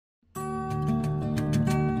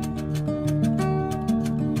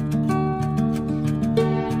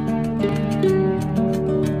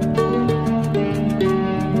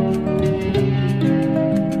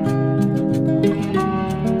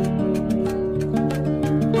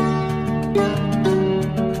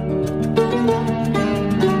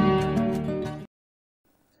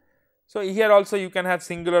So, here also you can have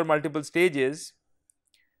single or multiple stages.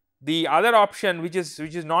 The other option which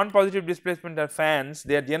is non-positive displacement are fans.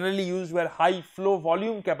 They are generally used where high flow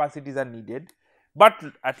volume capacities are needed, but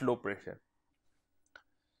at low pressure.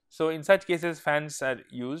 So, in such cases fans are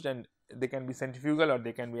used, and they can be centrifugal or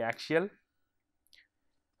they can be axial.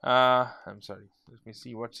 I am sorry, let me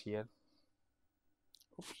see what is here.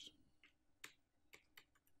 Oops.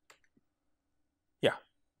 Yeah.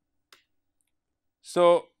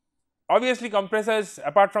 So, obviously compressors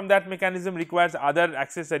apart from that mechanism requires other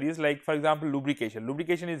accessories, like for example lubrication.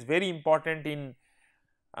 Lubrication is very important in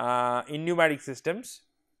pneumatic systems,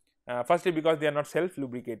 firstly because they are not self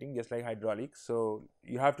lubricating just like hydraulics. So,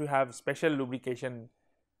 you have to have special lubrication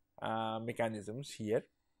mechanisms here,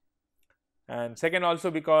 and second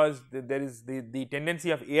also because there is the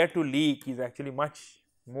tendency of air to leak is actually much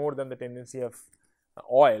more than the tendency of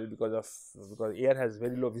oil, because air has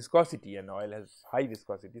very low viscosity and oil has high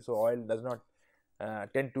viscosity. So, oil does not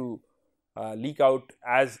tend to leak out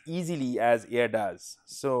as easily as air does.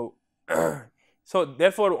 So, so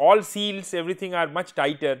therefore, all seals everything are much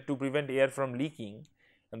tighter to prevent air from leaking,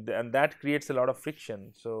 and that creates a lot of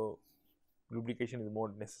friction. So, lubrication is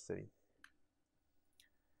more necessary.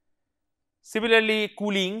 Similarly,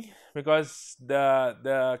 cooling, because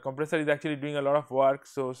the compressor is actually doing a lot of work.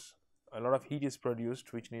 So, a lot of heat is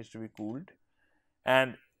produced which needs to be cooled,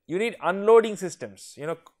 and you need unloading systems. You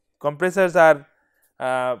know, compressors are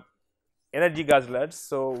energy guzzlers.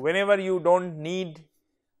 So, whenever you do not need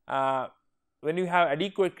when you have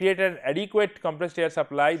created adequate compressed air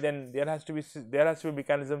supply, then there has to be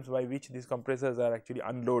mechanisms by which these compressors are actually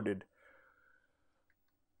unloaded.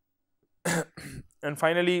 And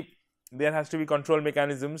finally, there has to be control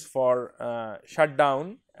mechanisms for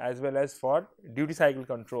shutdown as well as for duty cycle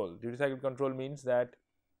control. Duty cycle control means that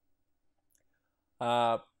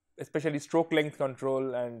especially stroke length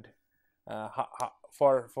control and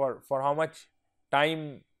for how much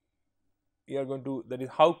time you are going to, that is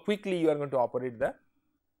how quickly you are going to operate the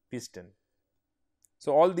piston.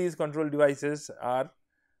 So, all these control devices are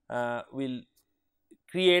will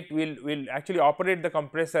actually operate the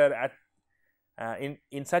compressor at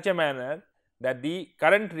in such a manner that the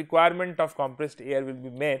current requirement of compressed air will be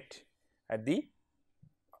met at the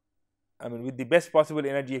with the best possible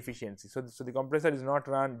energy efficiency. So, the compressor is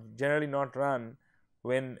generally not run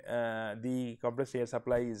when the compressed air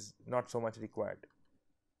supply is not so much required.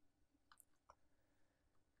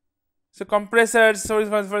 So, compressors. So,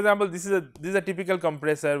 for example, this is a typical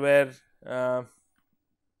compressor where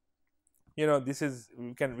you know, this is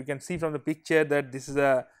we can see from the picture that this is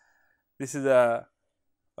a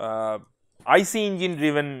IC engine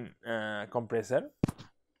driven compressor,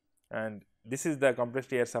 and this is the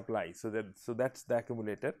compressed air supply. So, that is the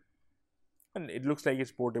accumulator, and it looks like it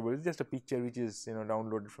is portable. It is just a picture which is, you know,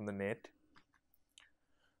 downloaded from the net.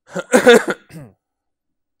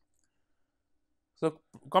 So,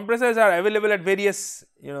 compressors are available at various,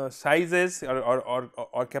 you know, sizes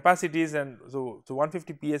or capacities, and so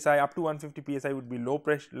 150 psi up to 150 psi would be low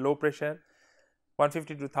pressure.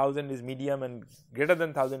 150 to 1000 is medium, and greater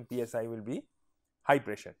than 1000 psi will be high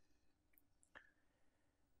pressure.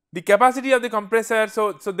 The capacity of the compressor,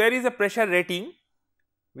 so there is a pressure rating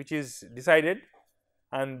which is decided,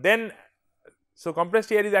 and then so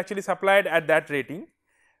compressed air is actually supplied at that rating,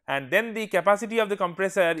 and then the capacity of the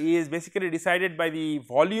compressor is basically decided by the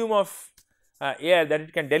volume of air that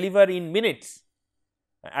it can deliver in minutes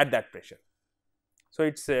at that pressure. So,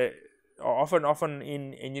 it is often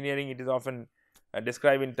in engineering it is often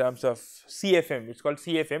described in terms of CFM. It is called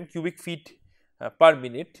CFM, cubic feet per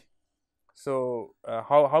minute. So,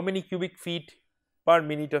 how many cubic feet per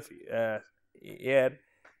minute of air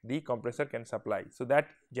the compressor can supply. So, that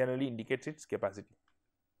generally indicates its capacity.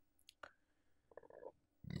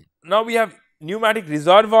 Now, we have pneumatic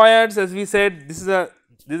reservoirs. As we said, this is a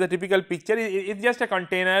typical picture. It is just a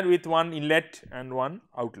container with one inlet and one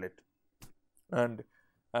outlet, and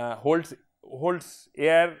holds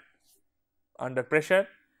air under pressure,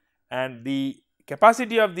 and the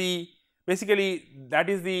capacity of the, basically that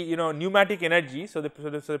is the, you know, pneumatic energy. So,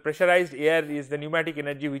 the pressurized air is the pneumatic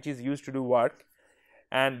energy which is used to do work,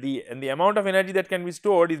 and the amount of energy that can be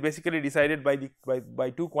stored is basically decided by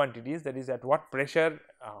two quantities, that is at what pressure,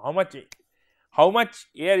 how much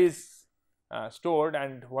air is stored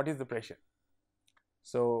and what is the pressure.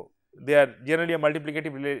 So, they are generally a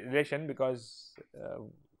multiplicative relation, because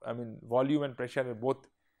volume and pressure are both.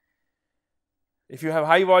 If you have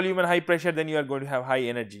high volume and high pressure, then you are going to have high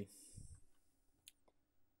energy.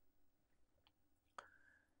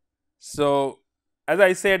 So, as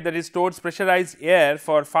I said, that it stores pressurized air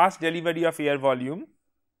for fast delivery of air volume,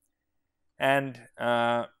 and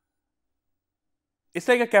it's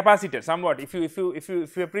like a capacitor somewhat. If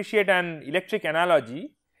you appreciate an electric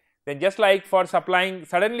analogy, then just like for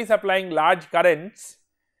suddenly supplying large currents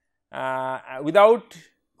without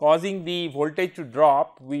causing the voltage to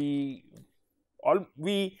drop, we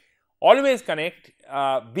always connect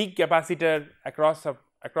a big capacitor across a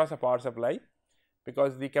power supply,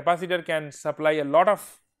 because the capacitor can supply a lot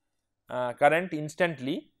of current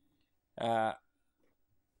instantly,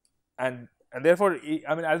 and therefore,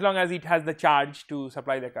 I mean, as long as it has the charge to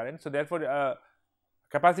supply the current. So therefore,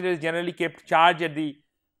 capacitor is generally kept charged at the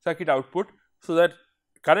circuit output, so that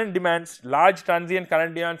current demands, large transient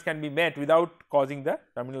current demands, can be met without causing the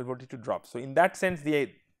terminal voltage to drop. So in that sense, the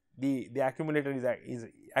accumulator is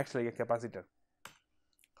actually a capacitor.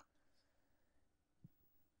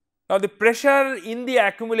 Now the pressure in the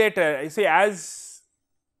accumulator, you see, as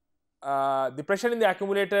the pressure in the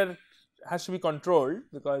accumulator has to be controlled,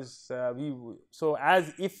 because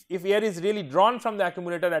as if air is really drawn from the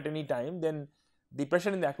accumulator at any time, then the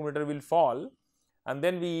pressure in the accumulator will fall, and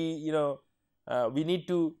then we need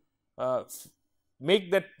to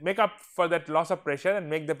make up for that loss of pressure and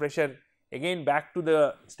make the pressure again back to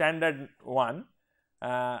the standard one,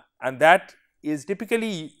 and that is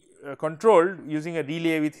typically controlled using a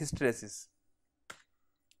relay with hysteresis,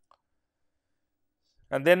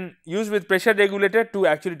 and then used with pressure regulator to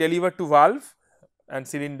actually deliver to valve and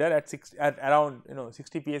cylinder at around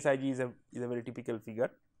 60 psig is a very typical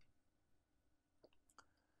figure.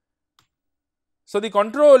 So the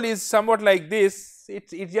control is somewhat like this.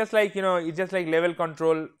 It's just like it's just like level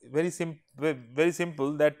control, very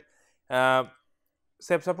simple. That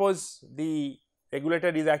suppose the regulator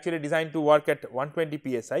is actually designed to work at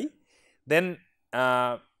 120 psi, then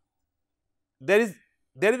there is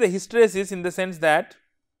a hysteresis, in the sense that,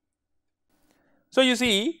 so you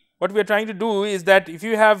see, what we are trying to do is that if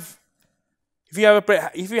you have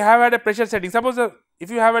had a pressure setting, suppose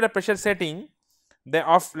if you have had a pressure setting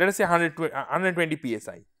of, let us say, 120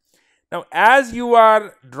 psi. Now as you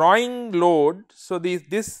are drawing load, so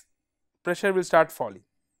this pressure will start falling,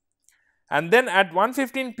 and then at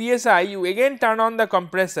 115 psi you again turn on the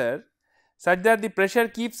compressor such that the pressure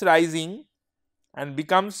keeps rising and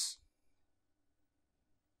becomes,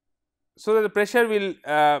 so that the pressure will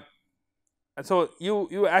so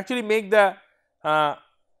you actually make the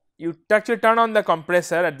you actually turn on the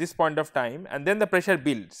compressor at this point of time, and then the pressure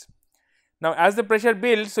builds. Now as the pressure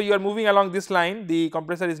builds, so you are moving along this line, the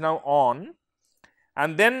compressor is now on,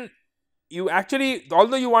 and then you actually,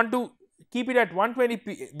 although you want to keep it at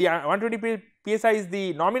 120 the 120 psi is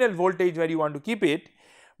the nominal voltage where you want to keep it,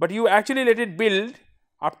 but you actually let it build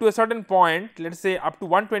up to a certain point, let us say up to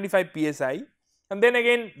 125 psi, and then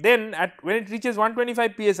again when it reaches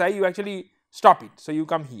 125 psi you actually stop it. So you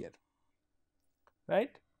come here,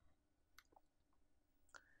 right,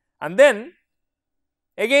 and then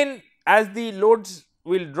again as the loads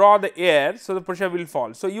will draw the air, so the pressure will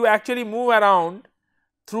fall. So you actually move around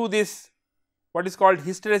through this, what is called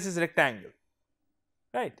hysteresis rectangle,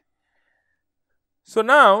 right. So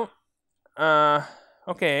now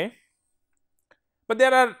okay, but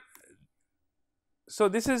there are, so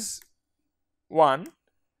this is one,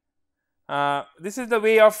 this is the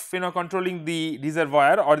way of controlling the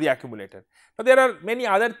reservoir or the accumulator. But there are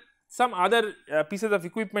some other pieces of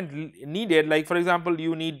equipment needed, like for example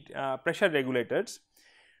you need pressure regulators.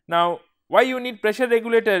 Now why you need pressure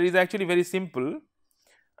regulator is actually very simple.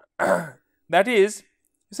 That is,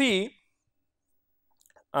 see,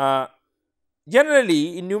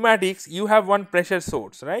 generally in pneumatics you have one pressure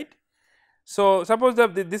source, right. So suppose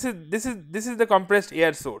this is the compressed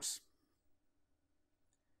air source,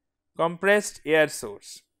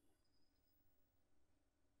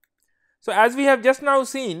 So as we have just now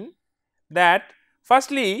seen that,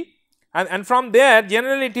 firstly, and from there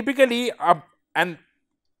generally typically a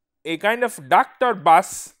kind of duct or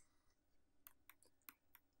bus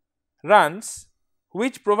runs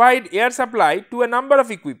which provide air supply to a number of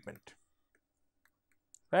equipment,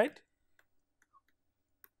 right.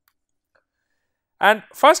 And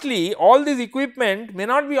firstly, all these equipment may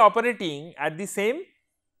not be operating at the same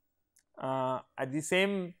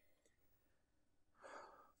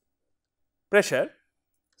pressure.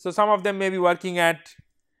 So some of them may be working at,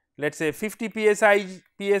 let us say, 50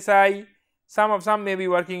 psi, some may be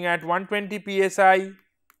working at 120 psi,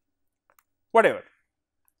 whatever.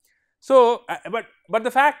 So but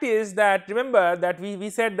the fact is that, remember that we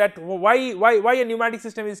said that why a pneumatic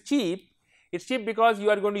system is cheap. It is cheap because you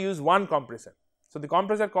are going to use one compressor. So the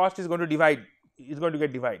compressor cost is going to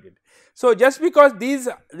get divided. So just because these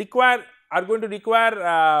are going to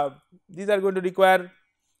require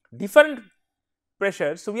different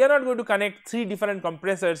pressure. So, we are not going to connect 3 different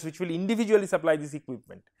compressors which will individually supply this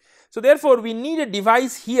equipment. So, therefore, we need a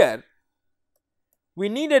device here,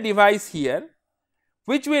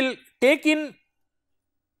 which will take in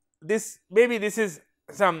this, maybe this is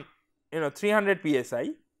some 300 psi.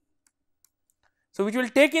 So, which will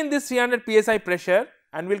take in this 300 psi pressure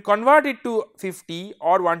and will convert it to 50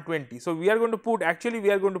 or 120. So, we are going to put, actually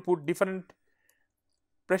we are going to put different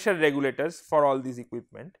pressure regulators for all these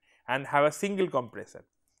equipment and have a single compressor.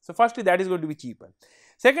 So, firstly that is going to be cheaper.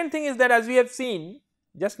 Second thing is that, as we have seen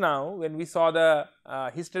just now when we saw the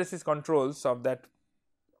hysteresis controls of that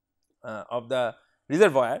of the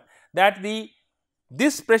reservoir, that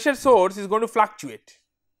this pressure source is going to fluctuate,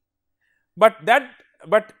 but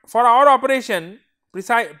for our operation,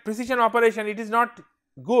 precision operation, it is not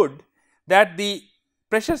good that the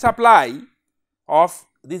pressure supply of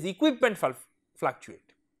this equipment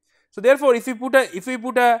fluctuate. So, therefore, if we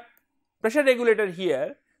put a pressure regulator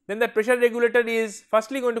here, then the pressure regulator is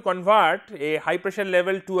firstly going to convert a high pressure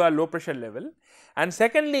level to a low pressure level, and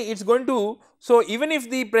secondly it is going to, so even if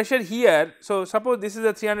the pressure here, so suppose this is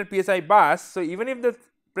a 300 psi bus, so even if the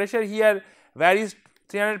pressure here varies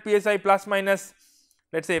 300 psi plus minus,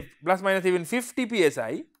 let us say plus minus even 50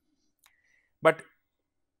 psi, but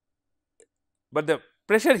the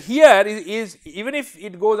pressure here is even if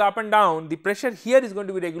it goes up and down, the pressure here is going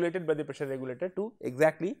to be regulated by the pressure regulator to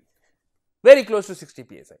exactly very close to 60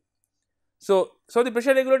 psi. So, the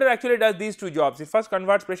pressure regulator actually does these two jobs. It first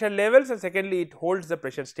converts pressure levels and secondly it holds the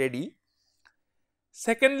pressure steady.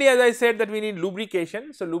 Secondly, as I said, that we need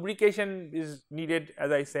lubrication. So, lubrication is needed,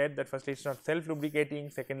 as I said, that firstly it is not self lubricating,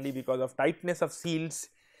 secondly because of tightness of seals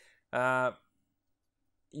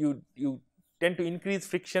you tend to increase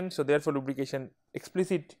friction. So, therefore,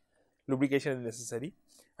 explicit lubrication is necessary,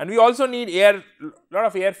 and we also need lot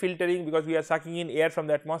of air filtering, because we are sucking in air from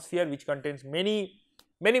the atmosphere which contains many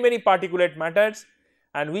particulate matters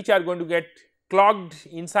and which are going to get clogged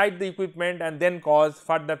inside the equipment and then cause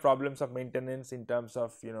further problems of maintenance in terms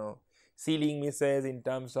of sealing misses, in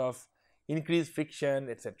terms of increased friction,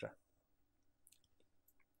 etc.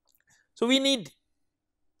 So, we need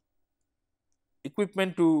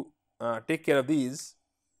equipment to take care of these.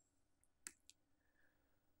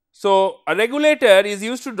 So, a regulator is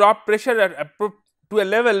used to drop pressure to a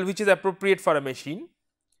level which is appropriate for a machine,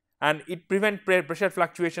 and it prevents pressure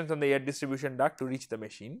fluctuations on the air distribution duct to reach the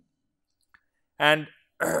machine. And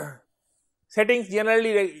settings,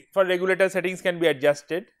 generally for regulator, settings can be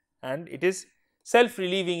adjusted, and it is self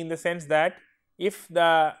relieving in the sense that if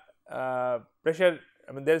the pressure,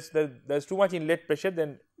 I mean there is too much inlet pressure,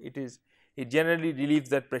 then it generally relieves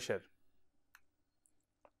that pressure.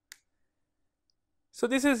 So,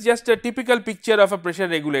 this is just a typical picture of a pressure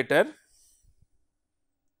regulator,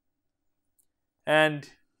 and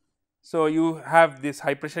so you have this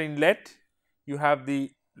high pressure inlet, you have the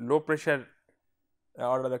low pressure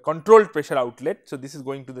or the controlled pressure outlet. So, this is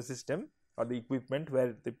going to the system or the equipment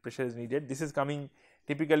where the pressure is needed. This is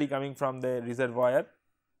typically coming from the reservoir.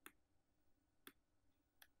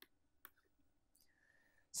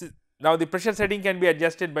 So, now the pressure setting can be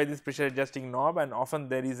adjusted by this pressure adjusting knob, and often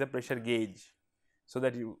there is a pressure gauge, so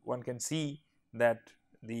that one can see that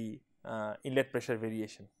the inlet pressure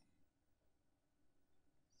variation.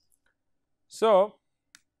 So,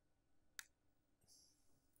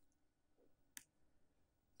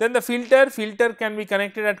 then the filter can be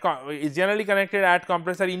connected is generally connected at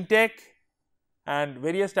compressor intake, and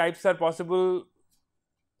various types are possible.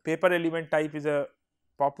 Paper element type is a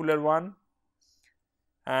popular one,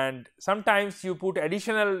 and sometimes you put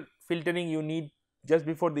additional filtering you need just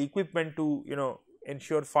before the equipment to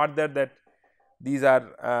ensure further that these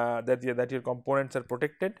are that your components are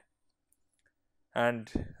protected,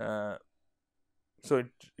 and so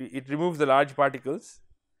it removes the large particles,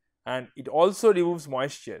 and it also removes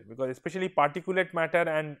moisture, because especially particulate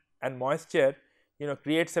matter and moisture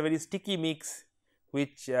creates a very sticky mix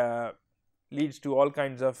which leads to all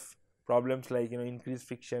kinds of problems like increased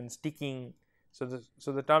friction, sticking. So,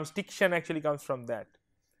 the term stiction actually comes from that.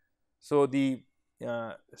 So, the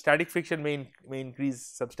static friction may increase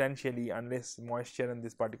substantially unless moisture and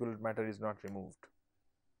this particulate matter is not removed.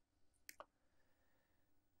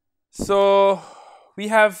 So, we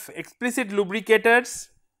have explicit lubricators,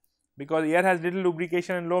 because air has little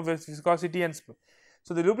lubrication and low viscosity, and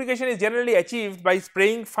so the lubrication is generally achieved by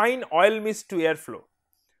spraying fine oil mist to airflow.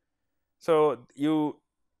 So, it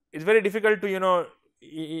is very difficult to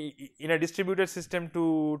in a distributed system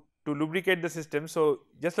to lubricate the system. So,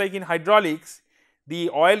 just like in hydraulics, the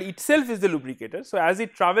oil itself is the lubricator. So, as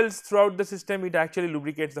it travels throughout the system, it actually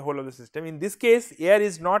lubricates the whole of the system. In this case, air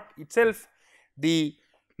is not itself the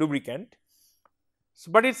lubricant.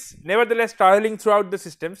 but it is nevertheless traveling throughout the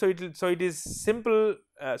system. So, it is simple.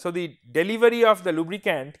 So, the delivery of the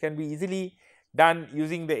lubricant can be easily done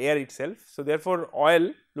using the air itself. So, therefore,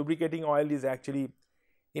 oil, lubricating oil is actually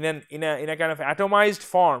in a kind of atomized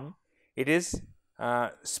form. It is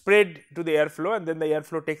spread to the airflow, and then the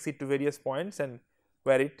airflow takes it to various points and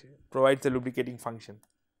where it provides a lubricating function.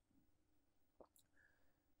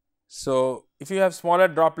 So, if you have smaller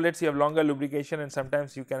droplets, you have longer lubrication, and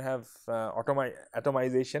sometimes you can have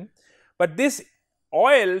atomization. But this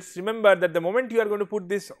oils, remember that the moment you are going to put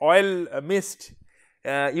this oil mist,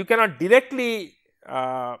 you cannot directly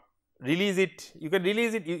release it. You can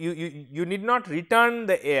release it, you need not return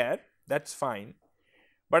the air, that is fine,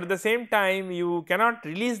 but at the same time you cannot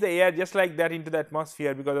release the air just like that into the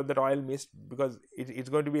atmosphere because of that oil mist, because it is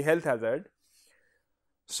going to be health hazard.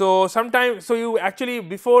 So, sometimes, so you actually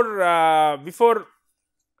before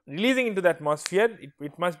releasing into the atmosphere,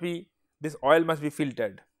 it must be, this oil must be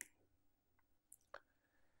filtered.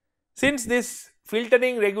 Since this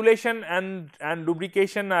filtering, regulation and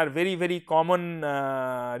lubrication are very common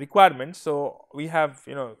requirements. So, we have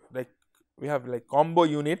like combo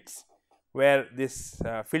units where this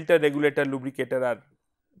filter, regulator, lubricator are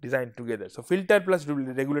designed together. So, filter plus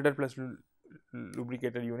regulator plus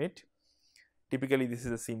lubricator unit, typically this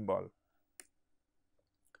is a symbol.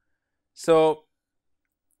 So,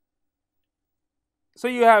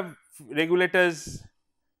 you have regulators,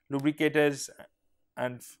 lubricators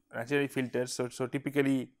and naturally filters. So,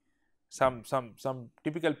 typically some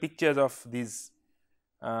typical pictures of these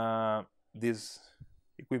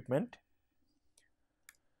equipment.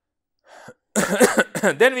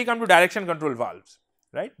 Then we come to direction control valves,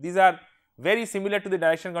 right. These are very similar to the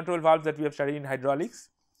direction control valves that we have studied in hydraulics,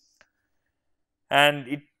 and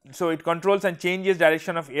it controls and changes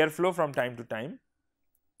direction of airflow from time to time.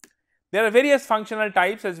 There are various functional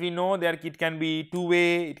types, as we know. It can be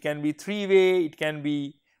 2-way, it can be 3-way, it can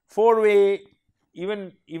be 4-way,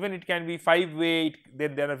 even it can be 5-way.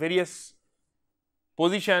 There are various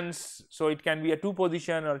positions. So, it can be a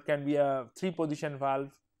 2-position or it can be a 3-position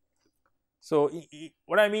valve. So,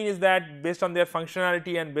 what I mean is that based on their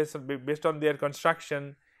functionality and based on their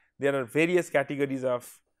construction, there are various categories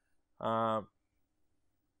of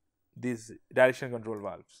these direction control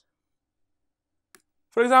valves.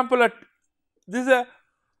 For example, this is a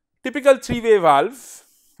typical 3-way valve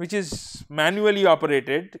which is manually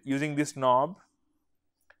operated using this knob,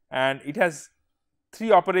 and it has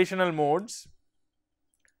 3 operational modes.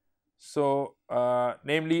 So,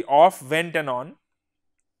 namely off, vent and on.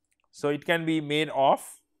 So, it can be made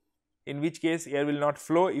off, in which case air will not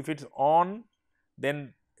flow. If it is on,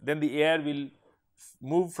 then the air will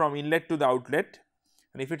move from inlet to the outlet,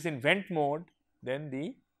 and if it is in vent mode, then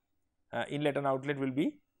the inlet and outlet will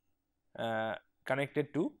be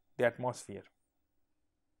connected to the atmosphere.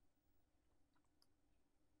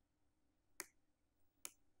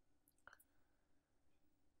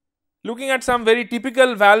 Looking at some very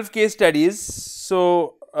typical valve case studies.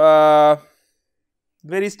 So,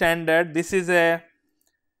 very standard, this is a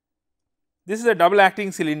double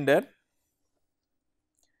acting cylinder,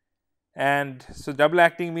 and so double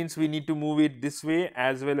acting means we need to move it this way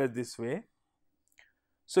as well as this way.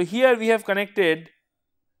 So, here we have connected,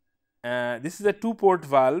 this is a 2-port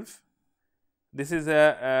valve, this is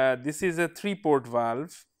a 3-port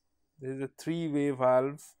valve, this is a 3-way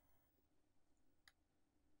valve,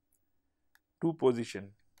 2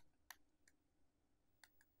 position.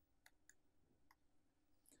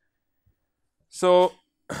 So,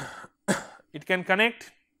 it can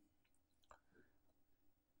connect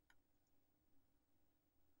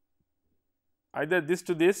either this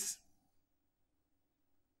to this,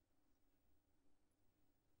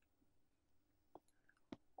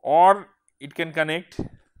 or it can connect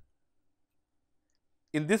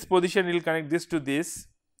in this position. It will connect this to this,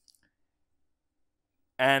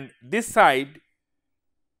 and this side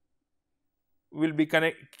will be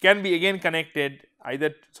can be again connected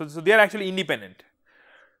either. So, they are actually independent.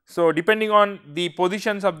 So, depending on the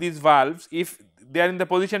positions of these valves, if they are in the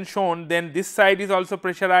position shown, then this side is also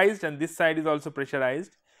pressurized and this side is also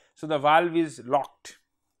pressurized. So, the valve is locked,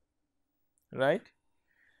 right.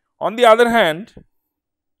 On the other hand,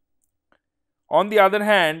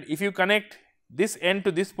 if you connect this end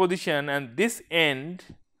to this position and this end,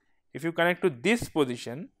 if you connect to this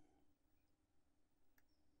position,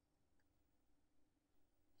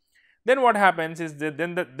 then what happens is that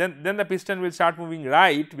then the piston will start moving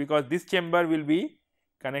right, because this chamber will be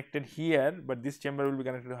connected here, but this chamber will be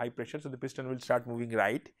connected to high pressure. So, the piston will start moving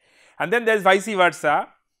right, and then there is vice versa.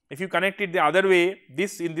 If you connect it the other way,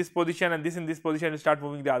 this in this position and this in this position will start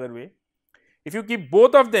moving the other way. If you keep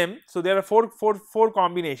both of them, so there are four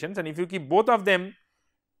combinations, and if you keep both of them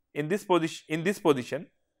in this position,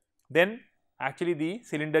 then actually the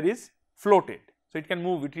cylinder is floated. So it can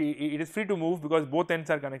move, it is free to move because both ends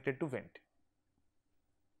are connected to vent.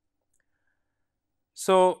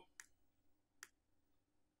 So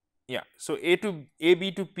yeah, so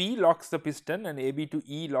AB to P locks the piston, and AB to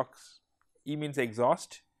E locks, E means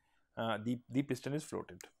exhaust, the piston is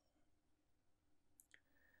floated.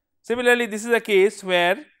 Similarly, this is a case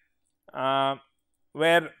where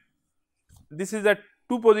this is a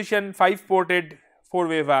 2 position 5 ported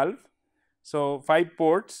 4-way valve. So 5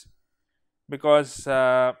 ports because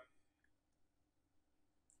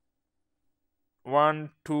 1,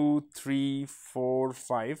 2, 3, 4,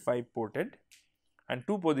 5 ported, and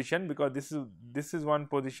 2 position because this is one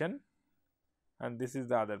position and this is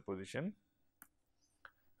the other position.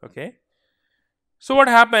 Okay. So what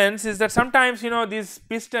happens is that sometimes these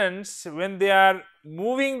pistons, when they are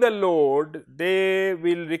moving the load, they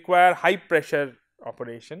will require high pressure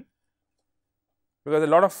operation because a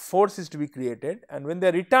lot of force is to be created, and when they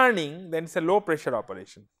are returning, then it is a low pressure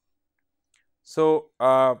operation. So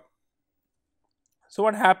so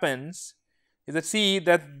what happens is that, see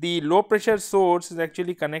that the low pressure source is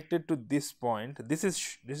actually connected to this point. This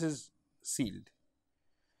is sealed.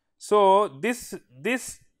 So this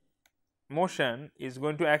motion is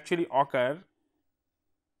going to actually occur,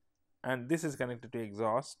 and this is connected to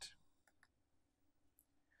exhaust.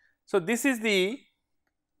 So this is the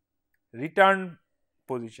return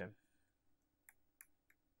position.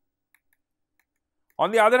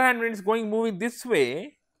 On the other hand, when it is moving this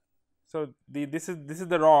way, so this is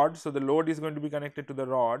the rod, so the load is going to be connected to the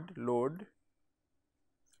load.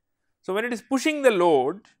 So when it is pushing the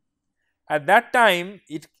load, at that time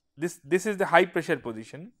this is the high pressure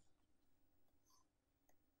position,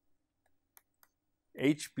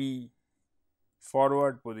 HP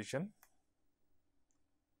forward position.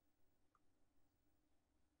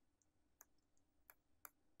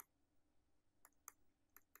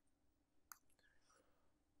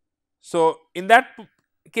 So in that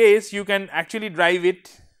case, you can actually drive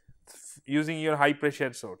it using your high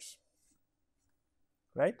pressure source,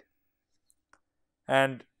 right?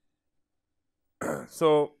 And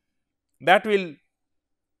so that will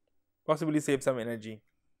possibly save some energy.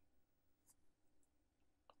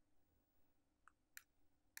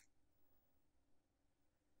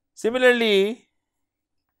 Similarly,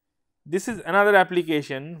 this is another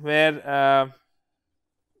application where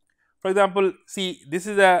for example, see this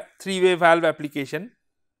is a 3-way valve application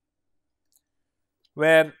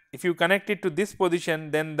where if you connect it to this position,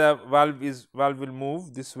 then the valve will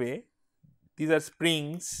move this way. These are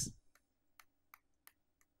springs.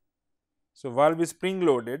 So valve is spring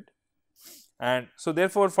loaded, and so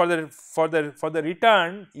therefore for the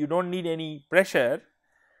return you don't need any pressure,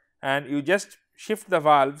 and you just shift the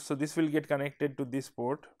valve. So this will get connected to this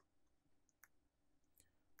port,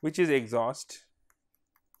 which is exhaust,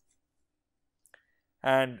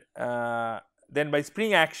 and then by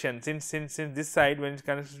spring action, since this side, when it is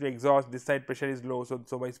connected to exhaust, this side pressure is low,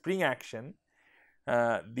 so by spring action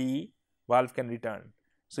the valve can return.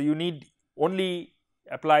 So you need only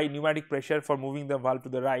apply pneumatic pressure for moving the valve to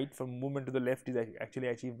the right, from movement to the left is actually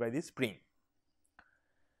achieved by the spring.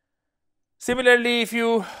 Similarly, if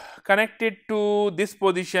you connect it to this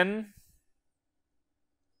position,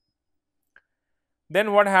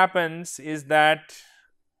 then what happens is that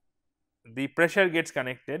the pressure gets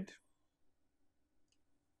connected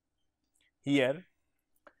here,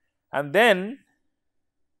 and then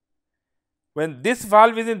when this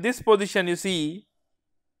valve is in this position, you see,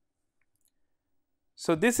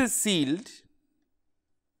 so this is sealed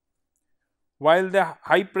while the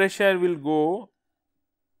high pressure will go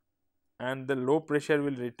and the low pressure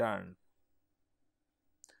will return.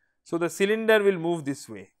 So the cylinder will move this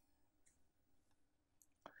way.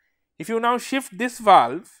 If you now shift this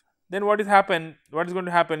valve, then what is going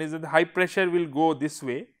to happen is that the high pressure will go this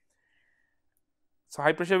way. So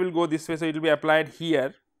high pressure will go this way, so it will be applied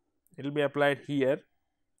here,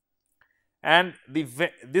 and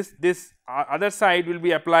this other side will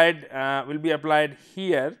be applied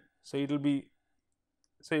here. So it will be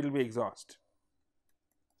exhaust.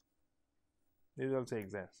 This is also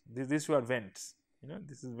exhaust. These two are vents.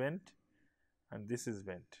 This is vent and this is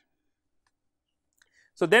vent.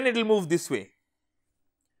 So then it will move this way,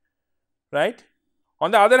 right?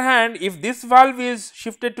 On the other hand, if this valve is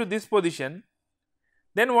shifted to this position,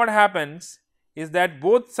 then what happens is that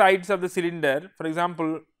both sides of the cylinder, for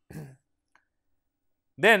example,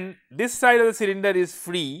 then this side of the cylinder is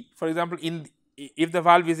free. For example, if the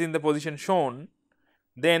valve is in the position shown,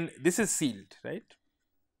 then this is sealed, right?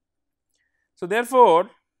 So,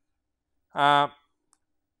 therefore,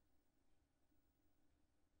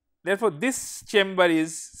 this chamber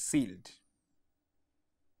is sealed,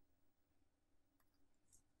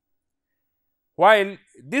 while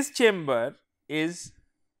this chamber is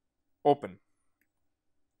open.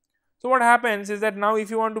 So, what happens is that now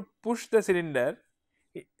if you want to push the cylinder,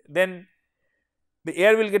 then the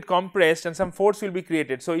air will get compressed and some force will be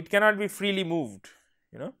created. So, it cannot be freely moved,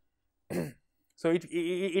 you know. So,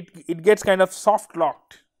 it gets kind of soft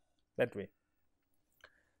locked that way.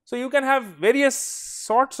 So, you can have various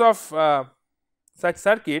sorts of such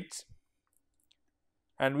circuits,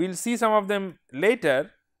 and we will see some of them later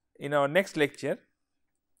in our next lecture.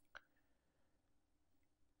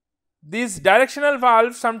 These directional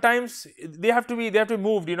valves, sometimes they have to be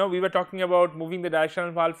moved, you know, we were talking about moving the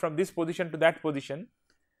directional valve from this position to that position.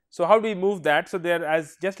 So, how do we move that? So, there,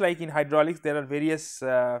 as just like in hydraulics, there are various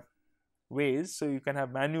ways. So, you can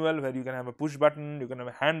have manual, where you can have a push button, you can have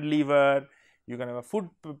a hand lever, you can have a foot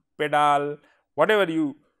pedal, whatever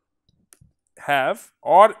you have,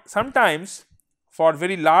 or sometimes for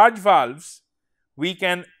very large valves we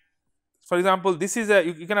can, for example, this is a,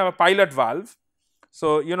 you can have a pilot valve.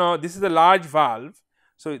 So, you know, this is a large valve.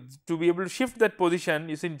 So, to be able to shift that position,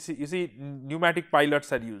 you see pneumatic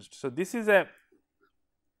pilots are used. So, this is a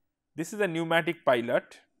pneumatic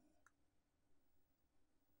pilot,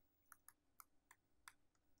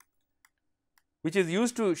 which is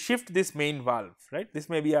used to shift this main valve, right. This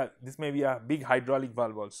may be a big hydraulic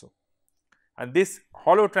valve also, and this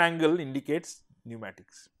hollow triangle indicates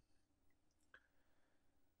pneumatics.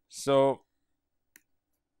 So,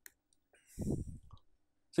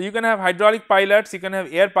 you can have hydraulic pilots, you can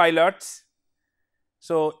have air pilots.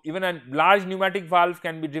 So, even a large pneumatic valve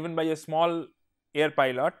can be driven by a small air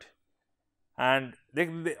pilot, and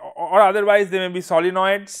or otherwise they may be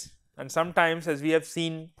solenoids, and sometimes, as we have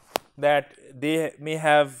seen, that they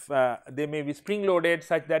may be spring loaded,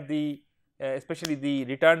 such that the especially the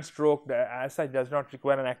return stroke as such does not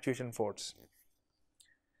require an actuation force.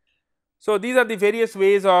 So, these are the various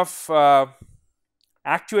ways of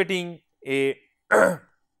actuating a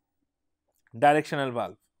directional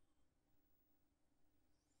valve.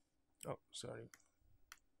 Oh, sorry.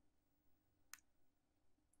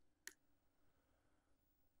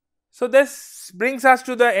 So, this brings us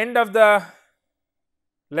to the end of the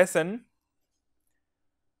lesson.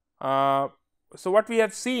 So, what we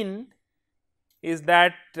have seen is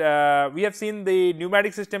that we have seen the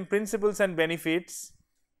pneumatic system principles and benefits.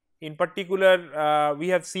 In particular, we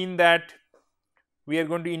have seen that we are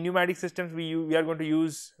going to, in pneumatic systems, we are going to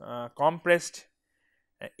use compressed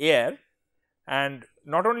air, and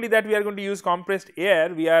not only that we are going to use compressed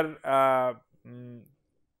air, we are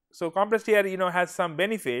so compressed air, you know, has some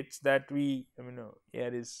benefits, that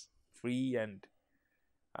air is free and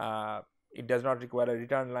it does not require a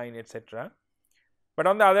return line, etc. But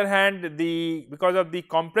on the other hand, because of the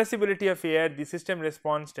compressibility of air, the system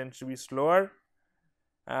response tends to be slower,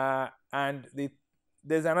 and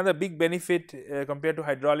there is another big benefit compared to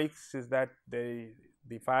hydraulics, is that the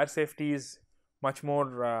fire safety is much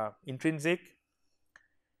more intrinsic.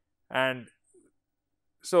 And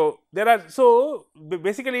so,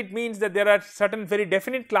 basically it means that there are certain very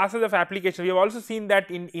definite classes of applications. We have also seen that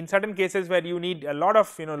in certain cases where you need a lot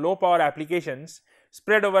of low power applications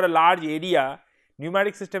spread over a large area,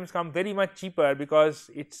 pneumatic systems come very much cheaper, because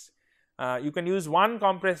it's you can use one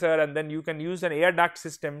compressor, and then you can use an air duct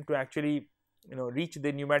system to actually reach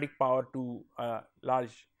the pneumatic power to a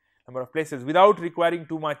large number of places without requiring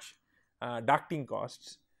too much ducting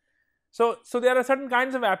costs. So, there are certain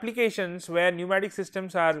kinds of applications where pneumatic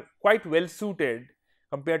systems are quite well suited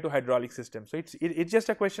compared to hydraulic systems. So, it's just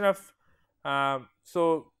a question of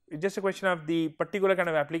it's just a question of the particular kind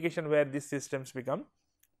of application where these systems become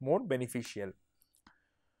more beneficial.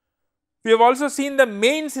 We have also seen the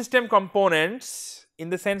main system components,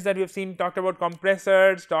 in the sense that we have talked about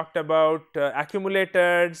compressors, talked about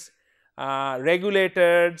accumulators,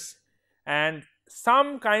 regulators, and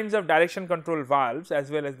some kinds of direction control valves,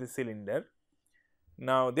 as well as the cylinder.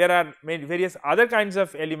 Now, there are various other kinds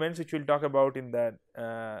of elements which we will talk about in the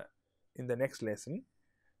next lesson.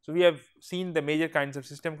 So, we have seen the major kinds of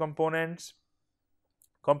system components.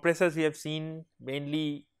 Compressors, we have seen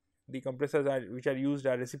mainly the compressors which are used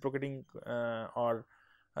are reciprocating or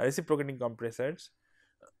reciprocating compressors.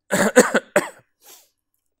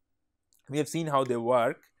 We have seen how they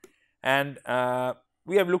work, and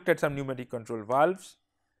we have looked at some pneumatic control valves,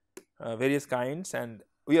 various kinds, and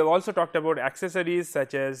we have also talked about accessories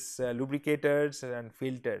such as lubricators and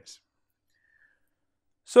filters.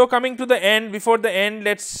 So, coming to the end, before the end,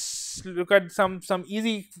 let us look at some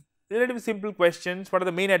easy relatively simple questions. What are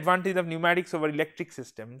the main advantages of pneumatics over electric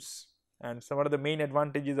systems, and so what are the main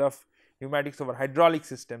advantages of pneumatics over hydraulic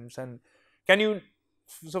systems, and can you,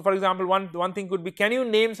 so for example, one thing could be, can you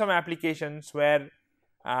name some applications where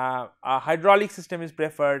a hydraulic system is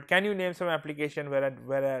preferred? Can you name some application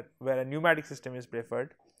where a pneumatic system is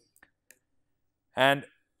preferred? And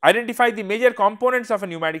identify the major components of a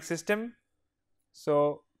pneumatic system.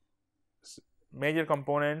 So, major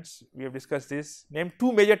components, we have discussed this. Name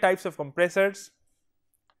 2 major types of compressors.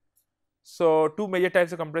 So, 2 major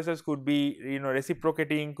types of compressors could be,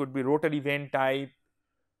 reciprocating, could be rotary vane type,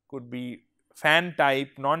 could be fan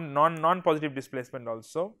type, non positive displacement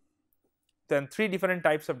also. Then 3 different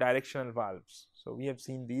types of directional valves. So, we have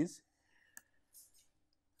seen these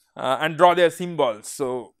and draw their symbols.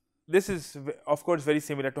 So, this is of course very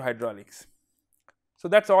similar to hydraulics. So,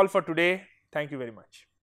 that is all for today. Thank you very much.